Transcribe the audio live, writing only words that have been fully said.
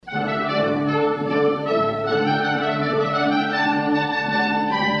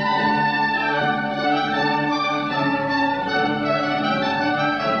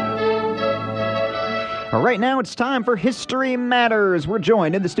Right now, it's time for History Matters. We're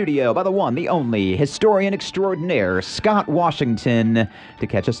joined in the studio by the one, the only historian extraordinaire, Scott Washington, to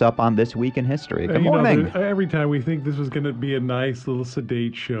catch us up on this week in history. Good morning. Every time we think this was going to be a nice little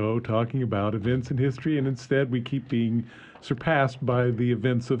sedate show talking about events in history, and instead we keep being surpassed by the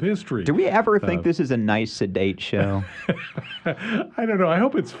events of history. Do we ever think this is a nice sedate show? I don't know. I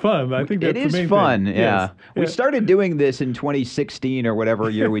hope it's fun. I think that's it is the main fun. thing. Yeah, Yes. we started doing this in 2016 or whatever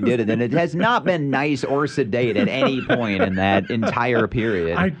year we did it, and it has not been nice or sedate at any point in that entire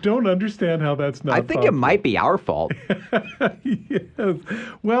period. I don't understand how that's not. I think it might be our fault. Yes.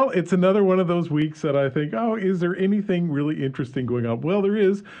 Well, it's another one of those weeks that I think, oh, is there anything really interesting going on? Well, there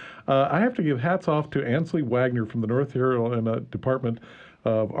is. I have to give hats off to Ansley Wagner from the North Carolina Department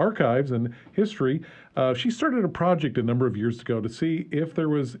of Archives and History. She started a project a number of years ago to see if there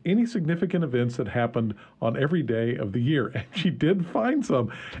was any significant events that happened on every day of the year. And she did find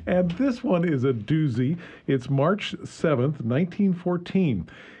some. And this one is a doozy. It's March 7th, 1914.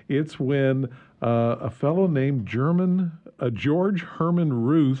 It's when a fellow named George Herman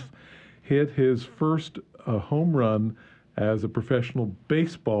Ruth hit his first home run as a professional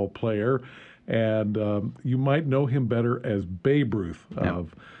baseball player, and you might know him better as Babe Ruth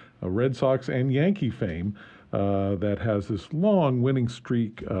of Red Sox and Yankee fame that has this long winning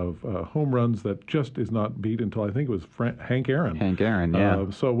streak of home runs that just is not beat until I think it was Hank Aaron. Hank Aaron, yeah.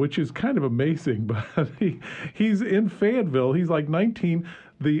 Which is kind of amazing, but he's in Fayetteville. He's like 19.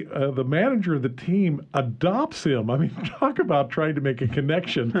 The manager of the team adopts him. I mean, talk about trying to make a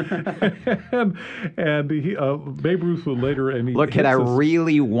connection. and he, Babe Ruth will later. And he Look, kid, I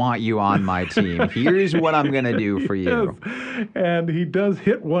really want you on my team. Here's what I'm going to do for you. Yes. And he does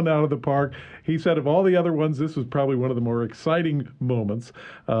hit one out of the park. He said of all the other ones, this was probably one of the more exciting moments.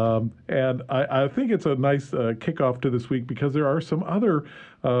 And I think it's a nice kickoff to this week because there are some other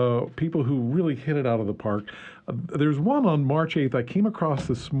people who really hit it out of the park. There's one on March 8th I came across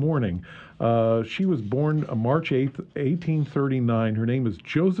this morning. She was born March 8th, 1839. Her name is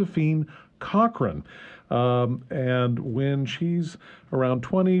Josephine Cochran. And when she's around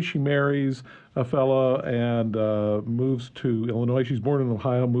 20, she marries a fella and moves to Illinois. She's born in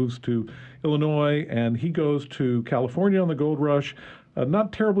Ohio, moves to Illinois, and he goes to California on the gold rush.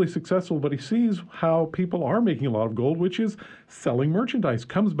 Not terribly successful, but he sees how people are making a lot of gold, which is selling merchandise.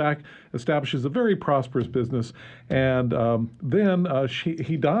 Comes back, establishes a very prosperous business, and then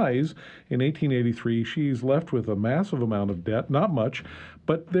he dies in 1883. She's left with a massive amount of debt, not much,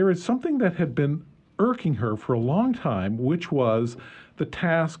 but there is something that had been irking her for a long time, which was the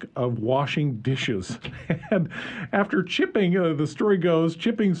task of washing dishes. And after chipping, the story goes,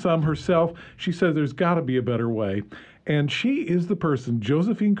 chipping some herself, she says there's got to be a better way. And she is the person,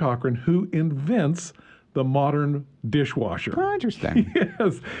 Josephine Cochran, who invents the modern dishwasher. Oh, interesting.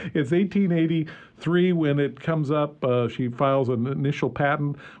 Yes. It's 1883 when it comes up. She files an initial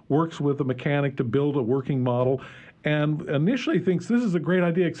patent, works with a mechanic to build a working model, and initially thinks this is a great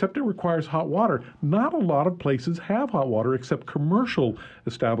idea, except it requires hot water. Not a lot of places have hot water except commercial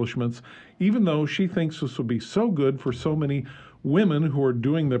establishments, even though she thinks this will be so good for so many women who are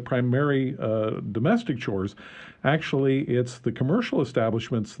doing the primary domestic chores. Actually, it's the commercial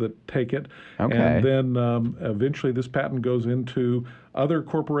establishments that take it. Okay. And then eventually this patent goes into other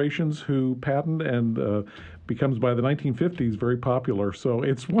corporations who patent and becomes by the 1950s very popular. So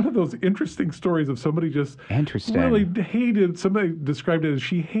it's one of those interesting stories of somebody just really hated, somebody described it as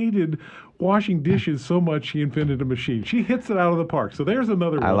she hated washing dishes so much she invented a machine. She hits it out of the park. So there's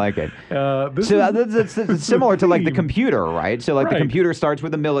another one. I like it. It's similar to like the computer, right? So like the computer starts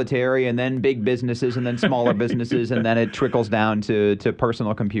with the military and then big businesses and then smaller businesses and then it trickles down to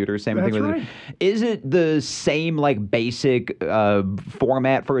personal computers. Same thing with it. Is it the same like basic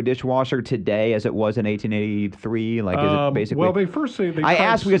format for a dishwasher today as it was in 1883? Like is it basically? Well, they first say I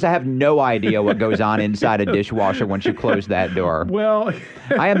asked because I have no idea what goes on inside a dishwasher once you close that door. Well,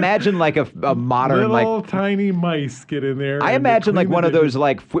 I imagine like a modern little tiny mice get in there. I imagine like one of those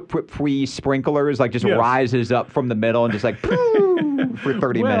like free sprinklers, like just rises up from the middle and just like for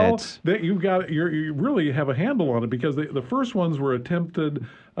 30 minutes. That you really have a handle on it because the first ones were attempted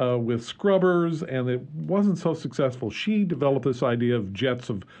with scrubbers and it wasn't so successful. She developed this idea of jets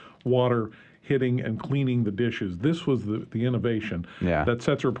of water hitting and cleaning the dishes. This was the innovation that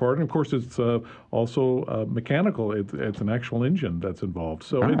sets her apart. And of course, it's also mechanical. It's an actual engine that's involved.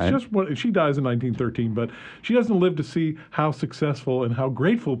 So just what she dies in 1913, but she doesn't live to see how successful and how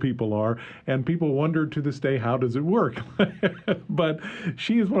grateful people are. And people wonder to this day, how does it work? But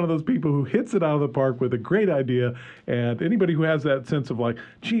she is one of those people who hits it out of the park with a great idea. And anybody who has that sense of like,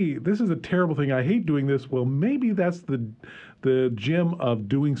 gee, this is a terrible thing. I hate doing this. Well, maybe that's the gem of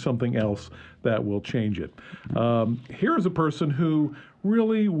doing something else that will change it. Here's a person who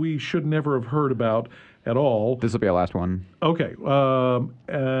really we should never have heard about at all. This will be our last one. Okay.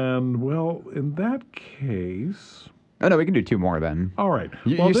 And, well, in that case... Oh, no, we can do two more then. All right.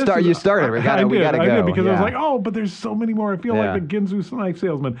 You started. We got to go. I did because I was like, oh, but there's so many more. I feel like the Ginsu knife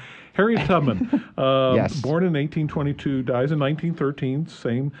salesman. Harriet Tubman, yes. Born in 1822, dies in 1913,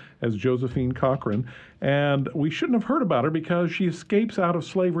 same as Josephine Cochrane. And we shouldn't have heard about her because she escapes out of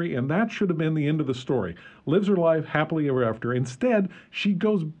slavery, and that should have been the end of the story. Lives her life happily ever after. Instead, she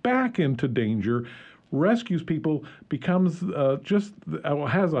goes back into danger, rescues people, becomes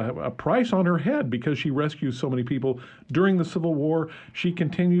has a price on her head because she rescues so many people during the Civil War. She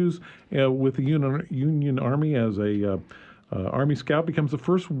continues with the Union Army as a Army Scout, becomes the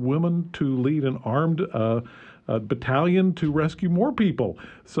first woman to lead an armed battalion to rescue more people.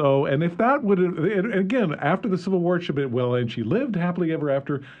 So, and if that would, and again, after the Civil War, it should be, well, and she lived happily ever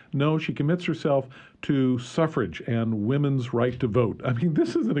after. No, she commits herself to suffrage and women's right to vote. I mean,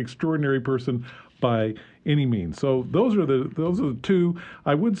 this is an extraordinary person by any means. So those are the two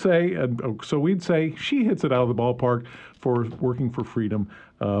I would say, and so we'd say she hits it out of the ballpark for working for freedom.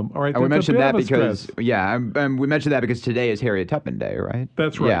 All right, and we mentioned that because we mentioned that because today is Harriet Tubman Day, right?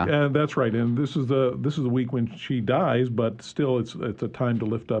 That's right. Yeah. That's right. And this is the week when she dies, but still, it's a time to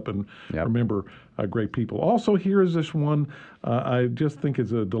lift up and remember great people. Also, here is this one. I just think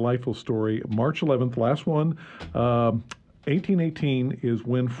is a delightful story. March 11th, last one. 1818 is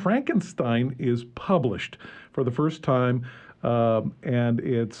when Frankenstein is published for the first time, and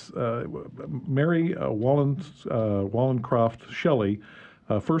it's Mary Wollstonecraft Shelley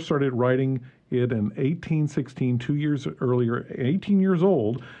first started writing it in 1816, 2 years earlier, 18 years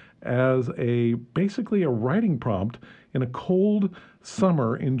old, as basically a writing prompt in a cold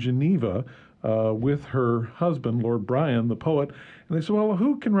summer in Geneva with her husband, Lord Byron, the poet. And they said, well,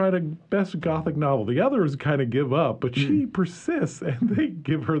 who can write a best Gothic novel? The others kind of give up, but she persists, and they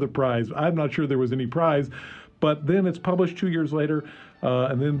give her the prize. I'm not sure there was any prize, but then it's published 2 years later,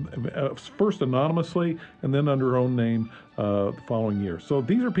 and then first anonymously, and then under her own name the following year. So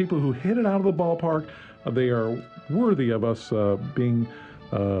these are people who hit it out of the ballpark. They are worthy of us taking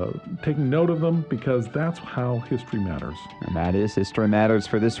note of them, because that's how history matters. And that is History Matters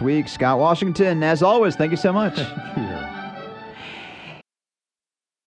for this week. Scott Washington, as always, thank you so much. Thank you.